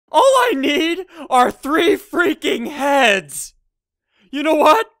All I need are 3 freaking heads. You know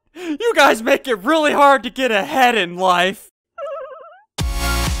what? You guys make it really hard to get ahead in life.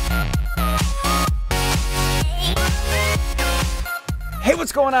 Hey,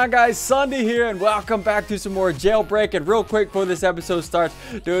 what's going on, guys? SSundee here, and welcome back to some more Jailbreak. And real quick before this episode starts,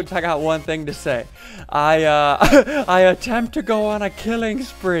 dude, I got one thing to say. I attempt to go on a killing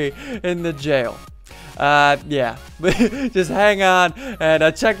spree in the jail. Yeah, just hang on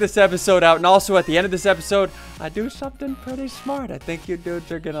and check this episode out. And also at the end of this episode, I do something pretty smart. I think you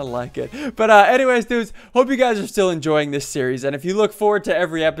dudes are gonna like it. But anyways, dudes, hope you guys are still enjoying this series. And if you look forward to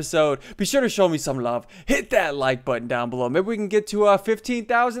every episode, be sure to show me some love. Hit that like button down below. Maybe we can get to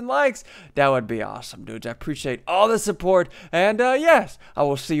 15,000 likes. That would be awesome, dudes. I appreciate all the support. And yes, I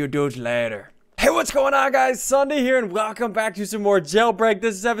will see you dudes later. Hey, what's going on, guys? SSundee here, and welcome back to some more Jailbreak.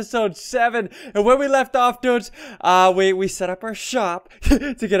 This is episode 7, and where we left off, dudes, we set up our shop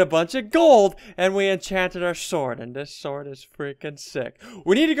to get a bunch of gold, and we enchanted our sword, and this sword is freaking sick.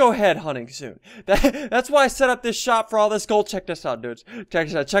 We need to go head hunting soon. That's why I set up this shop for all this gold. Check this out, dudes. Check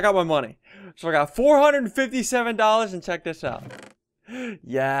this out. Check out my money. So I got $457, and check this out.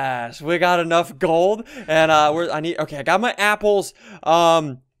 Yes, we got enough gold, and okay, I got my apples.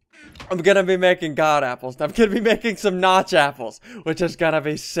 I'm gonna be making god apples. I'm gonna be making some notch apples, which is gonna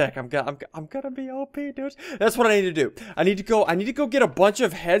be sick. I'm gonna be OP, dudes. That's what I need to do. I need to go get a bunch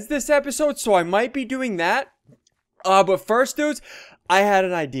of heads this episode, so I might be doing that. But first, dudes, I had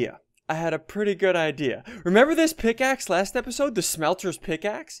an idea. I had a pretty good idea. Remember this pickaxe last episode? The smelter's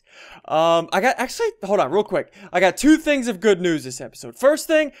pickaxe? Actually, hold on real quick. I got 2 things of good news this episode. First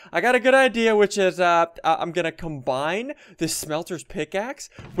thing, I got a good idea, which is, I'm gonna combine the smelter's pickaxe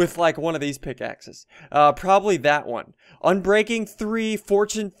with, like, one of these pickaxes. Probably that one. Unbreaking 3,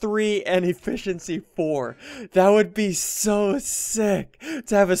 Fortune 3, and Efficiency 4. That would be so sick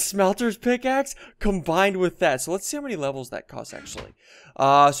to have a smelter's pickaxe combined with that. So let's see how many levels that costs, actually.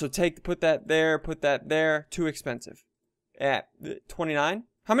 So put that there. Too expensive. Yeah, 29?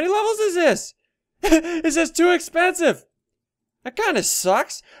 How many levels is this? Is this too expensive? That kind of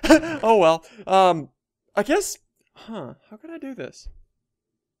sucks. Oh well. I guess, how can I do this?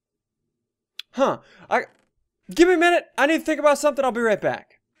 Give me a minute. I need to think about something. I'll be right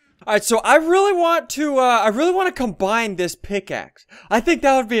back. Alright, so I really want to combine this pickaxe. I think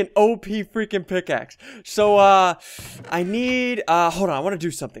that would be an OP freaking pickaxe. So, I need, hold on, I want to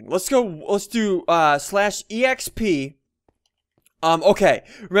do something. Let's do, /EXP. Okay,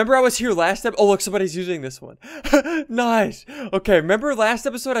 remember I was here last oh look, somebody's using this one. Nice. Okay, remember last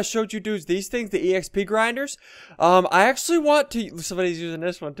episode I showed you dudes these things, the EXP grinders? I actually want to, somebody's using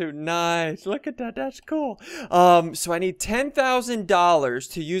this one too. Nice, look at that, that's cool. So I need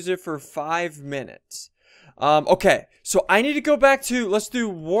 $10,000 to use it for 5 minutes. Okay, so I need to go back to, let's do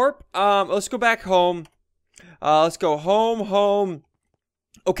warp, let's go back home. Let's go home.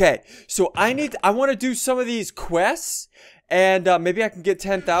 Okay, so I want to do some of these quests. And maybe I can get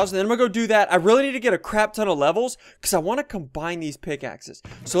 10,000. Then I'm gonna go do that. I really need to get a crap ton of levels because I want to combine these pickaxes.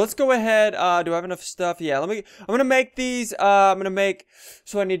 So let's go ahead. Do I have enough stuff? Yeah. I'm gonna make these. So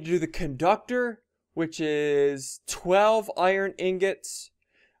I need to do the conductor, which is 12 iron ingots.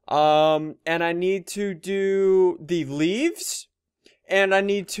 And I need to do the leaves. And I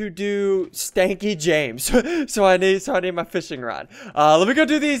need to do Stanky James. so I need my fishing rod. Let me go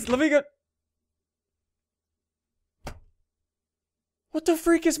do these. What the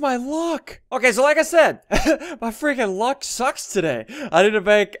freak is my luck? Okay, so like I said, my freaking luck sucks today. I need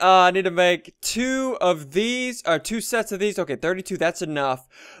to make 2 of these, or 2 sets of these. Okay, 32, that's enough.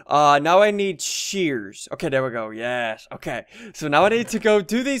 Now I need shears. Okay, there we go. Yes. Okay. So now I need to go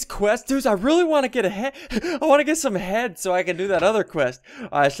do these quests. Dudes, I really want to get a head. I want to get some heads so I can do that other quest.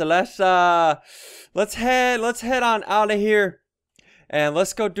 Alright, so let's head on out of here. And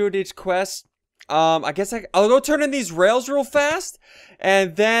let's go do these quests. I guess I'll go turn in these rails real fast,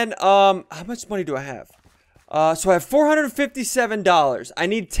 and then, how much money do I have? So I have $457. I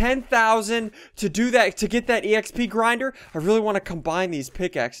need 10,000 to do that, to get that EXP grinder. I really want to combine these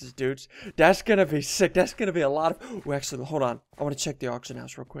pickaxes, dudes. That's gonna be sick. That's gonna be a lot of, oh, actually, hold on. I want to check the auction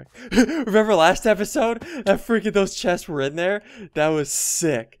house real quick. Remember last episode? That freaking, those chests were in there? That was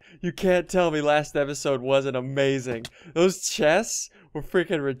sick. You can't tell me last episode wasn't amazing. Those chests were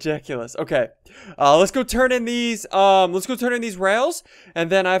freaking ridiculous. Okay, let's go turn in these. Rails, and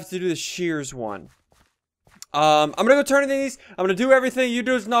then I have to do the shears one. I'm gonna go turn in these. I'm gonna do everything. You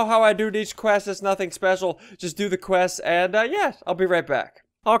dudes know how I do these quests. It's nothing special. Just do the quests, and yes, I'll be right back.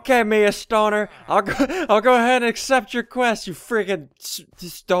 Okay, Mia Stoner. I'll go ahead and accept your quest, you freaking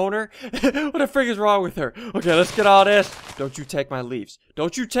stoner. What the freak is wrong with her? Okay, let's get all this. Don't you take my leaves.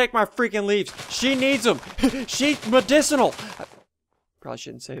 Don't you take my freaking leaves. She needs them. She's medicinal. Probably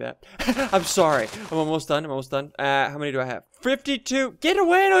shouldn't say that. I'm sorry. I'm almost done. I'm almost done. How many do I have? 52. Get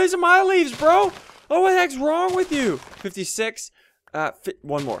away. No, these are my leaves, bro. Oh, what the heck's wrong with you? 56.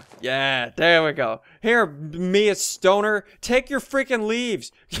 One more. Yeah, there we go. Here, Mia Stoner, take your freaking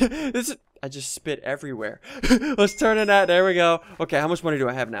leaves. I just spit everywhere. Let's turn in that. There we go. Okay, how much money do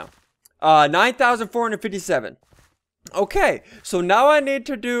I have now? 9,457. Okay, so now I need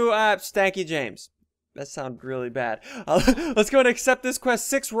to do Stanky James. That sounds really bad. Let's go and accept this quest.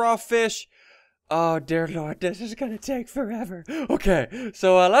 6 raw fish. Oh, dear Lord, this is gonna take forever. Okay,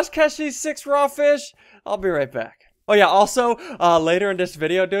 so let's catch these 6 raw fish. I'll be right back. Oh yeah, also, later in this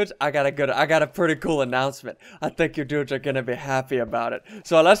video, dudes, I got a pretty cool announcement. I think you dudes are gonna be happy about it.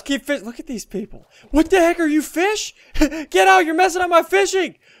 So let's keep fish. Look at these people. What the heck are you, fish? Get out, you're messing up my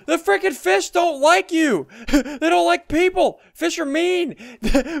fishing. The freaking fish don't like you. They don't like people. Fish are mean.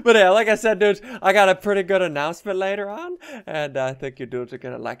 But yeah, like I said, dudes, I got a pretty good announcement later on. And I think you dudes are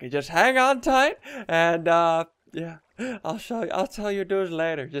gonna like it. Just hang on tight. And, yeah, I'll show you. I'll tell you dudes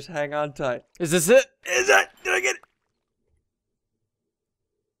later. Just hang on tight. Is this it? Is it? Did I get it?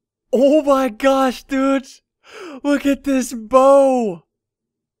 Oh my gosh, dudes! Look at this bow!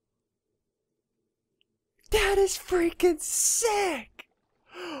 That is freaking sick!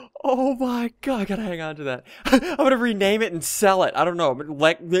 Oh my god, I gotta hang on to that. I'm gonna rename it and sell it. I don't know.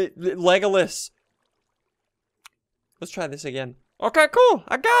 Legolas. Let's try this again. Okay, cool.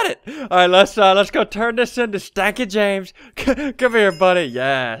 I got it. All right, let's go turn this into Stanky James. Come here, buddy.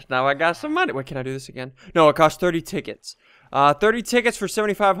 Yes. Now I got some money. Wait, can I do this again? No, it costs 30 tickets. 30 tickets for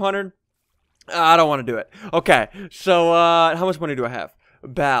 7,500. I don't want to do it. Okay, so how much money do I have?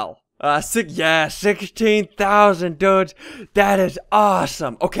 Bal. 16,000, dudes. That is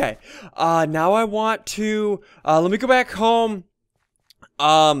awesome. Okay. Now I want to let me go back home.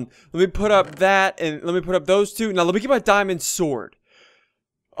 Let me put up that, and let me put up those two. Now let me get my diamond sword.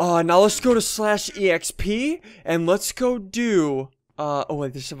 Now let's go to /EXP, and let's go do, oh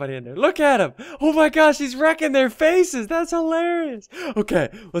wait, there's somebody in there. Look at him. Oh my gosh, he's wrecking their faces. That's hilarious. Okay,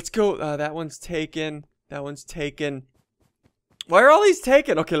 let's go. That one's taken. That one's taken. Why are all these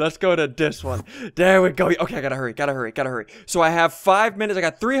taken? Okay, let's go to this one. There we go. Okay, I gotta hurry, gotta hurry, gotta hurry. So I have 5 minutes. I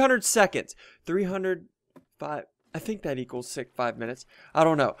got 300 seconds. 305. I think that equals 5 minutes. I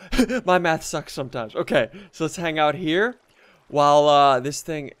don't know. My math sucks sometimes. Okay, so let's hang out here while this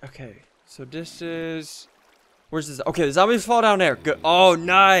thing. Okay, so this is. Where's this? Okay, the zombies fall down there. Good. Oh,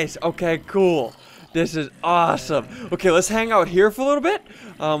 nice. Okay, cool. This is awesome. Okay, let's hang out here for a little bit.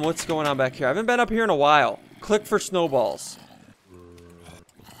 What's going on back here? I haven't been up here in a while. Click for snowballs.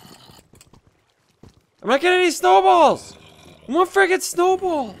 I'm not getting any snowballs. I want friggin'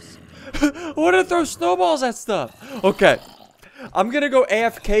 snowballs. I want to throw snowballs at stuff. Okay, I'm gonna go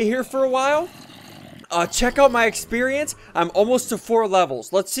AFK here for a while. Check out my experience. I'm almost to 4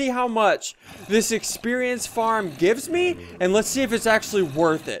 levels. Let's see how much this experience farm gives me, and let's see if it's actually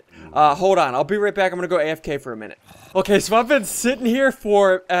worth it. Hold on, I'll be right back. I'm gonna go AFK for a minute. Okay, so I've been sitting here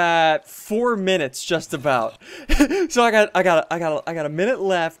for 4 minutes, just about. So I got a minute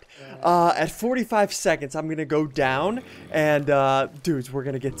left. At 45 seconds, I'm gonna go down, and dudes, we're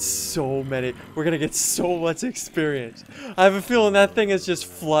gonna get so much experience. I have a feeling that thing is just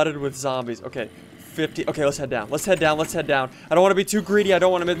flooded with zombies. Okay, 50. Okay, let's head down. Let's head down. Let's head down. I don't want to be too greedy. I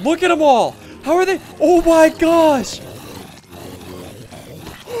don't want to miss. Look at them all. How are they? Oh my gosh.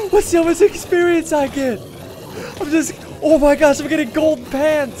 Let's see how much experience I get. Oh my gosh, I'm getting golden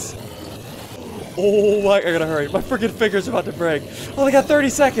pants. Oh my, I gotta hurry. My freaking finger's about to break. Oh, I got 30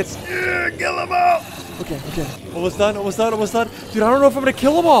 seconds. Yeah, kill them all. Okay, okay. Almost done, almost done, almost done. Dude, I don't know if I'm gonna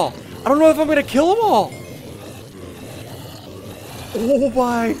kill them all. I don't know if I'm gonna kill them all. Oh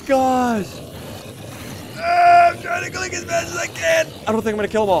my gosh. I'm trying to click as fast as I can. I don't think I'm gonna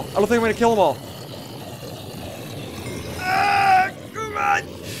kill them all. I don't think I'm gonna kill them all. Come on.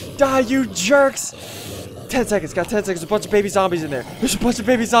 Die, you jerks. 10 seconds. Got 10 seconds. There's a bunch of baby zombies in there. There's a bunch of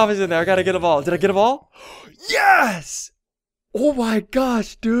baby zombies in there. I gotta get them all. Did I get them all? Yes! Oh my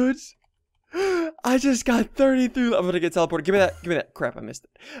gosh, dudes. I just got 33. I'm gonna get teleported. Give me that. Give me that. Crap, I missed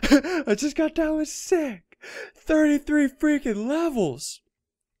it. I just got down with sick. 33 freaking levels.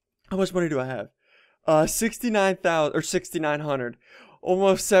 How much money do I have? 69,000 or 6,900.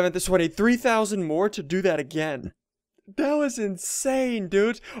 Almost 7 to 20. 3,000 more to do that again. That was insane,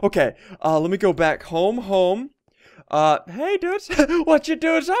 dudes. Okay, let me go back home. Hey, dudes, what you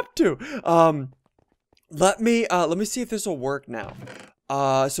dudes up to? Let me see if this will work now.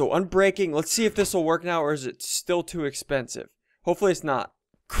 So unbreaking. Let's see if this will work now, or is it still too expensive? Hopefully it's not.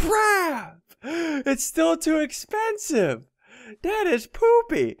 Crap! It's still too expensive. That is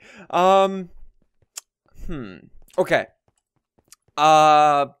poopy. Okay.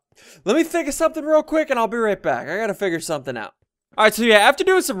 Let me think of something real quick and I'll be right back. I gotta figure something out. Alright, so yeah, after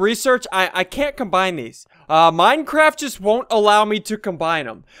doing some research, I can't combine these. Minecraft just won't allow me to combine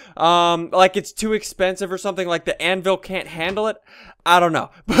them. Like it's too expensive or something, like the anvil can't handle it. I don't know.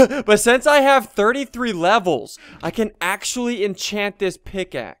 But since I have 33 levels, I can actually enchant this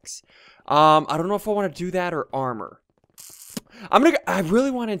pickaxe. I don't know if I want to do that or armor. I really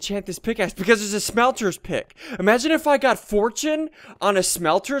want to enchant this pickaxe because it's a smelter's pick. Imagine if I got fortune on a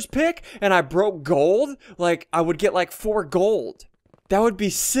smelter's pick and I broke gold. Like, I would get like 4 gold. That would be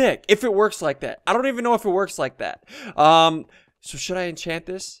sick if it works like that. I don't even know if it works like that. So should I enchant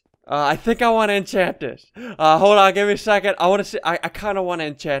this? I think I want to enchant this. Hold on, give me a second. I want to see. I kind of want to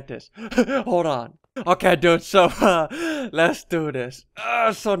enchant this. Hold on. Okay, dude, so, let's do this.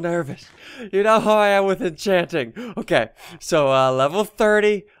 I'm so nervous. You know how I am with enchanting. Okay, so, level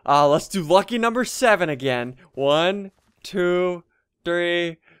 30. Let's do lucky number 7 again. 1, 2,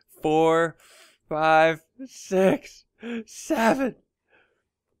 3, 4, 5, 6, 7.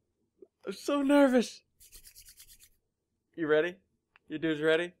 I'm so nervous. You ready? You dudes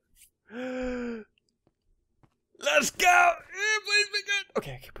ready? Let's go! Please be good.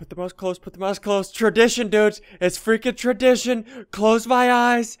 Okay, put the mouse close, put the mouse close. Tradition, dudes. It's freaking tradition. Close my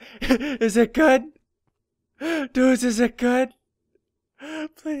eyes. Is it good? Dudes, is it good?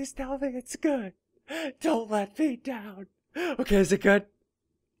 Please tell me it's good. Don't let me down. Okay, is it good?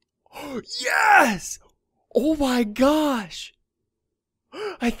 Yes! Oh my gosh!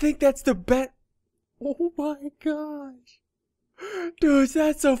 I think that's the best. Oh my gosh. Dudes,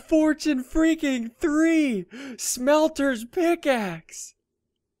 that's a fortune freaking 3 smelter's pickaxe.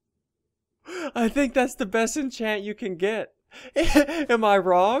 I think that's the best enchant you can get. Am I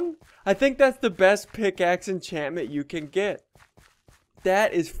wrong? I think that's the best pickaxe enchantment you can get.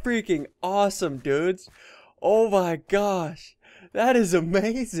 That is freaking awesome, dudes. Oh my gosh. That is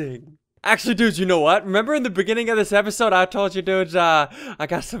amazing. Actually, dudes, you know what? Remember in the beginning of this episode, I told you, dudes, I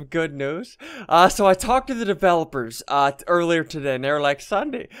got some good news. So I talked to the developers, earlier today, and they were like,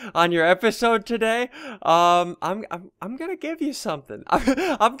 SSundee, on your episode today, I'm gonna give you something.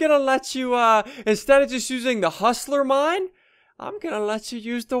 I'm gonna let you, instead of just using the hustler mine, I'm gonna let you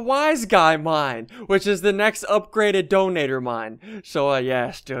use the wise guy mine, which is the next upgraded donator mine. So,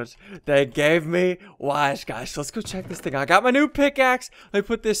 yes, dudes, they gave me wise guy. So let's go check this thing out. I got my new pickaxe. Let me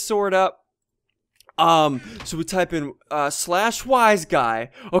put this sword up. So we type in, / wise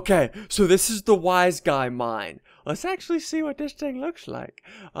guy. Okay, so this is the wise guy mine. Let's actually see what this thing looks like.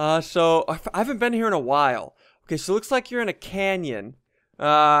 So I haven't been here in a while. Okay, so it looks like you're in a canyon,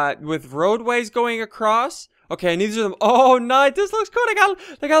 with roadways going across. Okay, and these are them. Oh, nice. This looks good.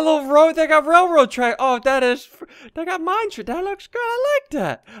 They got a little road. They got railroad track. Oh, they got mine track. That looks good. I like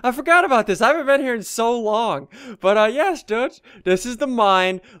that. I forgot about this. I haven't been here in so long. But, yes, dudes. This is the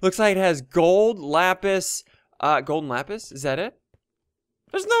mine. Looks like it has gold, lapis. Golden lapis? Is that it?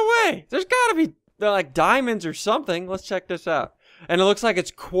 There's no way. There's gotta be, like, diamonds or something. Let's check this out. And it looks like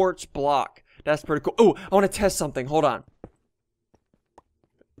it's quartz block. That's pretty cool. Oh, I want to test something. Hold on.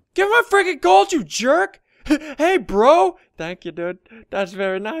 Give me my freaking gold, you jerk. Hey, bro! Thank you, dude. That's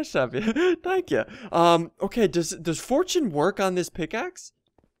very nice of you. Thank you. Okay, does fortune work on this pickaxe?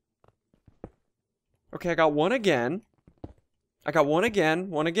 Okay, I got one again. I got one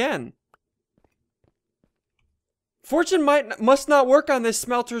again. One again. Fortune must not work on this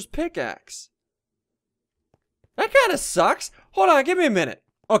smelter's pickaxe. That kind of sucks. Hold on, give me a minute.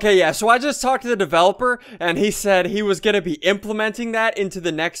 Okay, yeah, so I just talked to the developer, and he said he was going to be implementing that into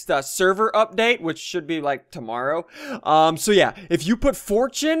the next server update, which should be, like, tomorrow. So yeah, if you put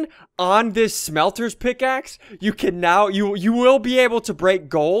fortune on this smelter's pickaxe, you can now, you will be able to break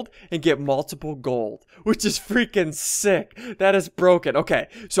gold and get multiple gold, which is freaking sick. That is broken. Okay,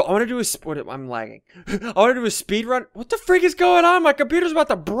 so I want to do a, I'm lagging. I want to do a speed run. What the freak is going on? My computer's about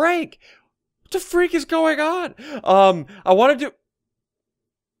to break. What the freak is going on? I want to do...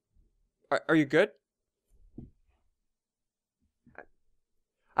 Are you good?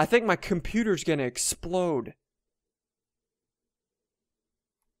 I think my computer's gonna explode.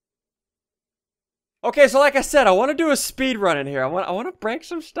 Okay, so like I said, I want to do a speed run in here. I want to break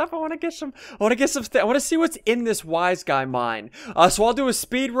some stuff. I want to see what's in this wise guy mine. So I'll do a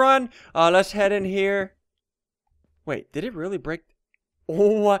speed run. Let's head in here. Wait, did it really break?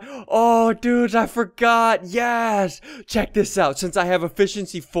 Oh, dudes, I forgot. Yes. Check this out. Since I have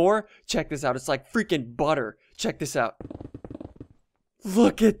efficiency 4, check this out. It's like freaking butter. Check this out.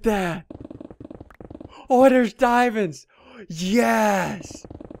 Look at that. Oh, there's diamonds. Yes.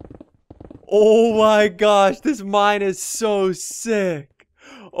 Oh my gosh, this mine is so sick.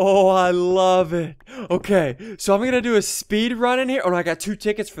 Oh, I love it. Okay, so I'm gonna do a speed run in here. Oh, no, I got 2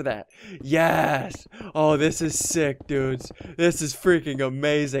 tickets for that. Yes. Oh, this is sick, dudes. This is freaking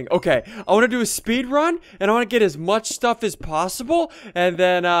amazing. Okay, I want to do a speed run, and I want to get as much stuff as possible, and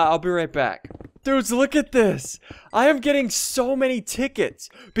then I'll be right back. Dudes, look at this. I am getting so many tickets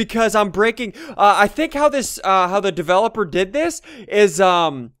because I'm breaking. I think how the developer did this is,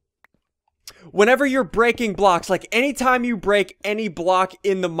 whenever you're breaking blocks, like anytime you break any block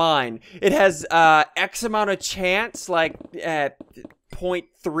in the mine, it has X amount of chance, like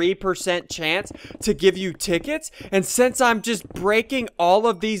 0.3% chance to give you tickets. And since I'm just breaking all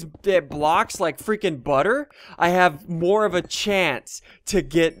of these blocks like freaking butter, I have more of a chance to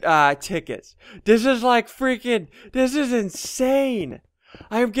get tickets. This is like freaking, this is insane.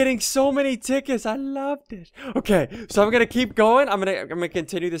 I am getting so many tickets. I love this. Okay, so I'm gonna keep going. I'm gonna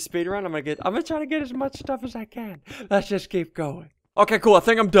continue the speed run. I'm gonna try to get as much stuff as I can. Let's just keep going. Okay, cool. I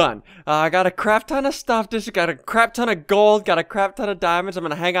think I'm done. I got a crap ton of stuff. Got a crap ton of gold. Got a crap ton of diamonds. I'm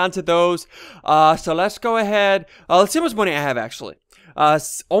gonna hang on to those. So let's go ahead. Let's see how much money I have actually.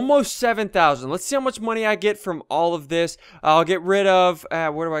 Almost 7,000. Let's see how much money I get from all of this. I'll get rid of.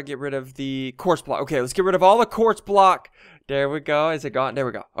 Where do I get rid of the quartz block? Okay, let's get rid of all the quartz block. There we go. Is it gone? There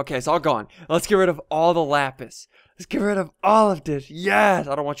we go. Okay, it's all gone. Let's get rid of all the lapis. Let's get rid of all of this. Yes!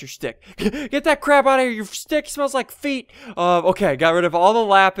 I don't want your stick. Get that crap out of here. Your stick smells like feet. Okay, got rid of all the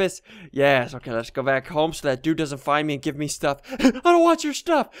lapis. Yes. Okay, let's go back home so that dude doesn't find me and give me stuff. I don't want your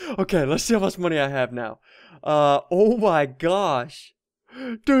stuff. Okay, let's see how much money I have now. Oh my gosh.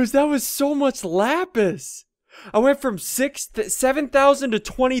 Dudes, that was so much lapis. I went from 7,000 to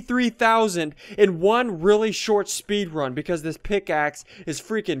 23,000 in one really short speed run because this pickaxe is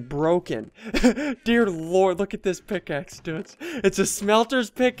freaking broken. Dear Lord, look at this pickaxe, dudes. It's a smelter's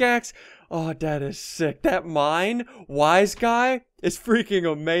pickaxe. Oh, that is sick. That mine, wise guy, is freaking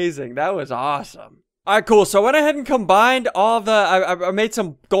amazing. That was awesome. Alright, cool. So I went ahead and combined all the, I made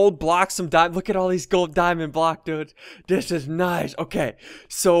some gold blocks, some diamond. Look at all these gold diamond block, dudes. This is nice. Okay,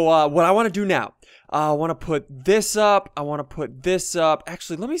 so what I want to do now, I want to put this up. I want to put this up.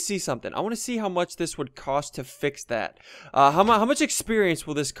 Actually, let me see something. I want to see how much this would cost to fix that. How much experience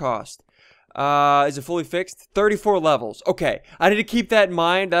will this cost? Is it fully fixed? 34 levels. Okay, I need to keep that in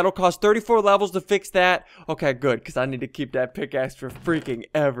mind. That'll cost 34 levels to fix that. Okay, good, because I need to keep that pickaxe for freaking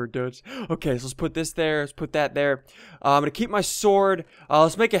ever, dudes. Okay, so let's put this there. Let's put that there. I'm gonna keep my sword.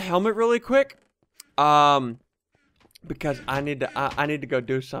 Let's make a helmet really quick. Because I need to go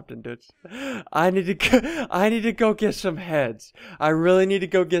do something, dudes. I need to go get some heads. I really need to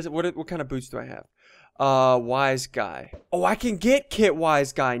go get what kind of boots do I have? Wise guy. Oh, I can get kit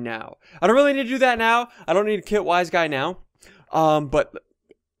wise guy now. I don't really need to do that now. I don't need a kit wise guy now. But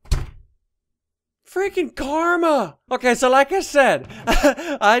freaking karma. Okay, so like I said,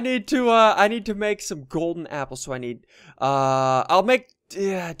 I need to make some golden apples. So I need I'll make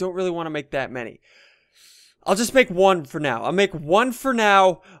I don't really want to make that many. I'll just make one for now. I'll make one for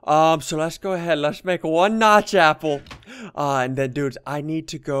now. So let's go ahead. Let's make one notch apple. And then, dudes, I need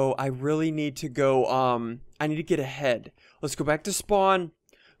to go. I really need to go. I need to get ahead. Let's go back to spawn.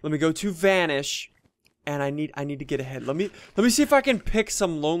 Let me go to vanish. And I need to get ahead. Let me see if I can pick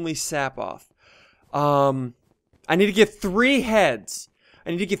some lonely sap off. I need to get 3 heads. I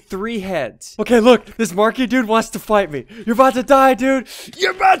need to get 3 heads. Okay, look, this market dude wants to fight me. You're about to die, dude.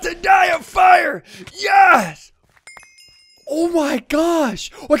 You're about to die of fire. Yes. Oh my gosh.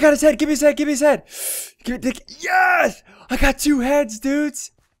 Oh, I got his head. Give me his head. Give me his head. Yes. I got 2 heads,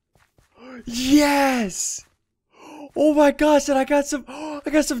 dudes. Yes. Oh my gosh, and I got some why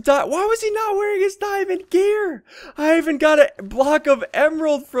was he not wearing his diamond gear? I even got a block of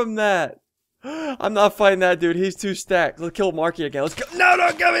emerald from that. I'm not fighting that dude. He's too stacked. Let's kill Marky again. Let's go. No,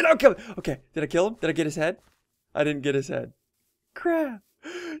 don't kill me. Don't kill me. Okay. Did I kill him? Did I get his head? I didn't get his head. Crap.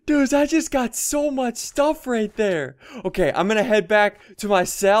 Dudes, I just got so much stuff right there. Okay, I'm going to head back to my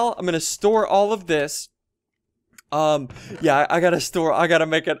cell. I'm going to store all of this. Yeah, I gotta store. I gotta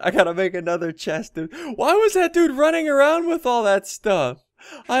make another chest, dude. Why was that dude running around with all that stuff?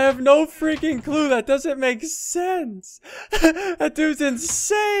 I have no freaking clue. That doesn't make sense. That dude's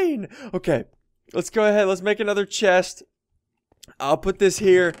insane. Okay, let's go ahead. Let's make another chest. I'll put this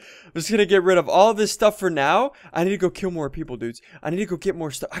here. I'm just gonna get rid of all this stuff for now. I need to go kill more people, dudes. I need to go get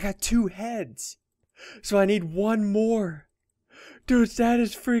more stuff. I got 2 heads. So I need 1 more. Dudes, that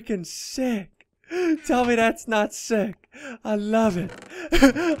is freaking sick. Tell me that's not sick. I love it.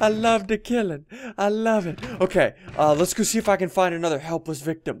 I love the killing. I love it. Okay, let's go see if I can find another helpless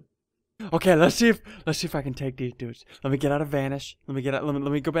victim. Okay, let's see if I can take these dudes. Let me get out of vanish. Let me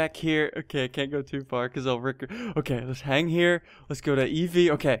go back here. Okay, I can't go too far because I'll rick. Okay, let's hang here. Let's go to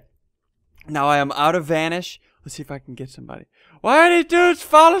EV. Okay. Now I am out of vanish. Let's see if I can get somebody. Why are these dudes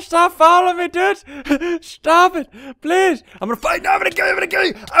stop following me, dudes? Stop it, please. I'm gonna fight. No, I'm gonna kill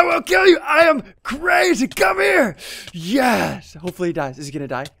you. I will kill you. I am crazy. Come here. Yes. Hopefully he dies. Is he gonna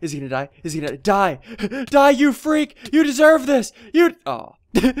die? Is he gonna die? Is he gonna die? Die, you freak. You deserve this. Oh,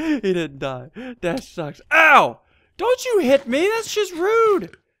 he didn't die. That sucks. Ow. Don't you hit me. That's just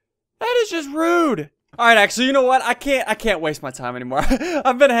rude. That is just rude. All right, actually, you know what? I can't waste my time anymore.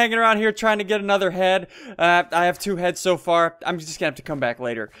 I've been hanging around here trying to get another head. I have 2 heads so far. I'm just gonna have to come back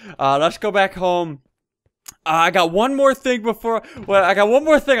later. Let's go back home. I got one more thing before. Well, I got one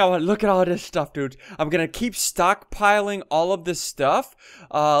more thing. I want to look at all this stuff, dudes. I'm gonna keep stockpiling all of this stuff.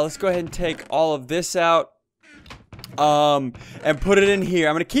 Let's go ahead and take all of this out. And put it in here.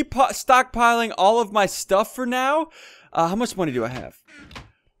 I'm gonna keep stockpiling all of my stuff for now. How much money do I have?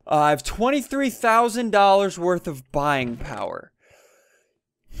 I have $23,000 worth of buying power.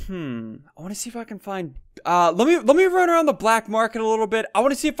 I want to see if I can find. Let me run around the black market a little bit. I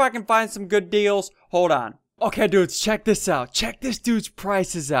want to see if I can find some good deals. Hold on. Okay, dudes, check this out. Check this dude's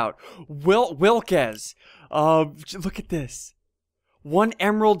prices out. Wilkes. Look at this. 1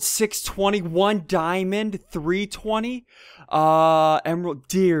 emerald 620, 1 diamond 320. Emerald.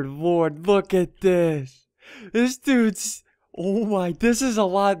 Dear Lord, look at this. This dude's. Oh my, this is a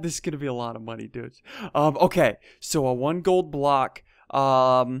lot. This is gonna be a lot of money, dudes. Okay, so a 1 gold block.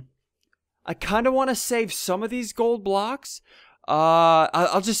 I kind of want to save some of these gold blocks.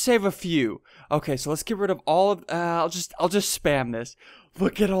 I'll just save a few. Okay, so let's get rid of all of. I'll just spam this.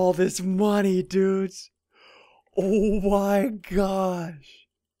 Look at all this money, dudes. Oh my gosh.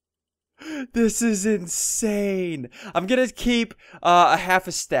 This is insane. I'm gonna keep a half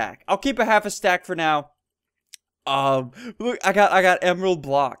a stack. I'll keep a half a stack for now. Look, I got emerald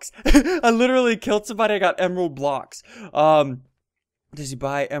blocks. I literally killed somebody. I got emerald blocks. Does he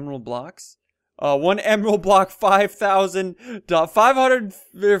buy emerald blocks? 1 emerald block,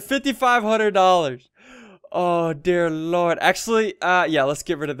 $5,500. Oh dear Lord. Actually, yeah, let's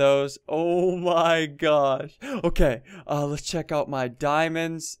get rid of those. Oh my gosh. Okay, let's check out my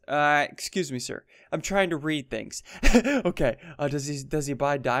diamonds. Excuse me, sir. I'm trying to read things. Okay, does he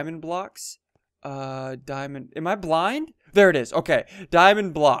buy diamond blocks? Diamond. Am I blind? There it is. Okay.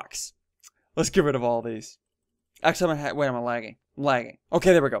 Diamond blocks. Let's get rid of all these. Actually, wait, am I lagging? I'm lagging.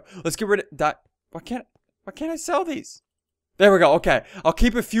 Okay, there we go. Let's get rid of why can't I sell these? There we go. Okay. I'll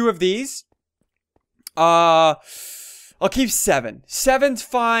keep a few of these. I'll keep 7. 7's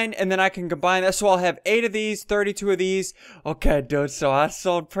fine, and then I can combine that. So I'll have 8 of these, 32 of these. Okay, dude. So I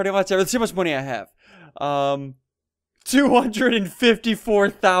sold pretty much everything. Let's see how much money I have.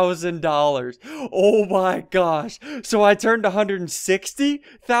 $254,000. Oh my gosh. So I turned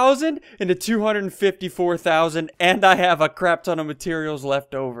 160,000 into 254,000 and I have a crap ton of materials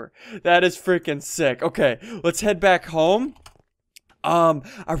left over. That is freaking sick. Okay, let's head back home.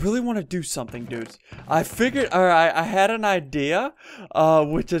 I really want to do something, dudes. I had an idea,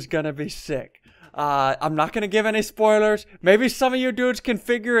 which is gonna be sick. I'm not gonna give any spoilers. Maybe some of you dudes can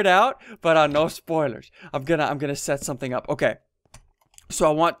figure it out, but no spoilers. I'm gonna set something up. Okay. So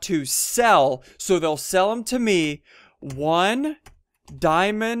I want to sell. So they'll sell them to me. 1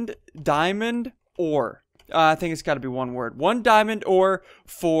 diamond ore. I think it's got to be one word. 1 diamond ore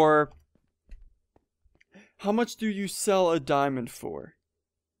for. How much do you sell a diamond for?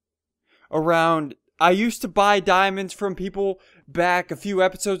 Around. I used to buy diamonds from people back a few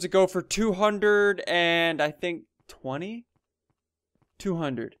episodes ago for 200 and I think 20?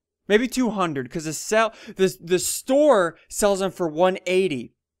 200. Maybe 200 because the store sells them for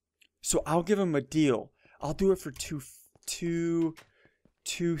 180. So I'll give them a deal. I'll do it for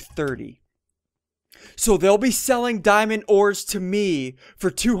 230. So they'll be selling diamond ores to me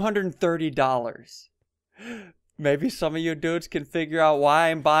for $230. Maybe some of you dudes can figure out why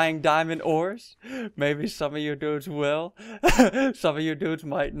I'm buying diamond ores. Maybe some of you dudes will. Some of you dudes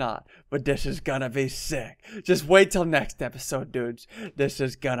might not. But this is gonna be sick. Just wait till next episode, dudes. This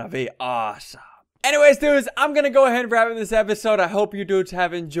is gonna be awesome. Anyways, dudes, I'm going to go ahead and wrap up this episode. I hope you dudes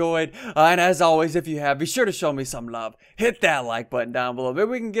have enjoyed. And as always, if you have, be sure to show me some love. Hit that like button down below. Maybe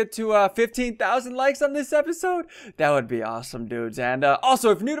we can get to 15,000 likes on this episode. That would be awesome, dudes. And also,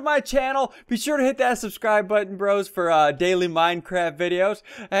 if you're new to my channel, be sure to hit that subscribe button, bros, for daily Minecraft videos.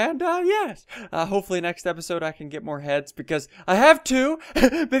 And yes, hopefully next episode I can get more heads because I have two.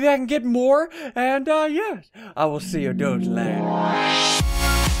 Maybe I can get more. And yes, I will see you dudes later.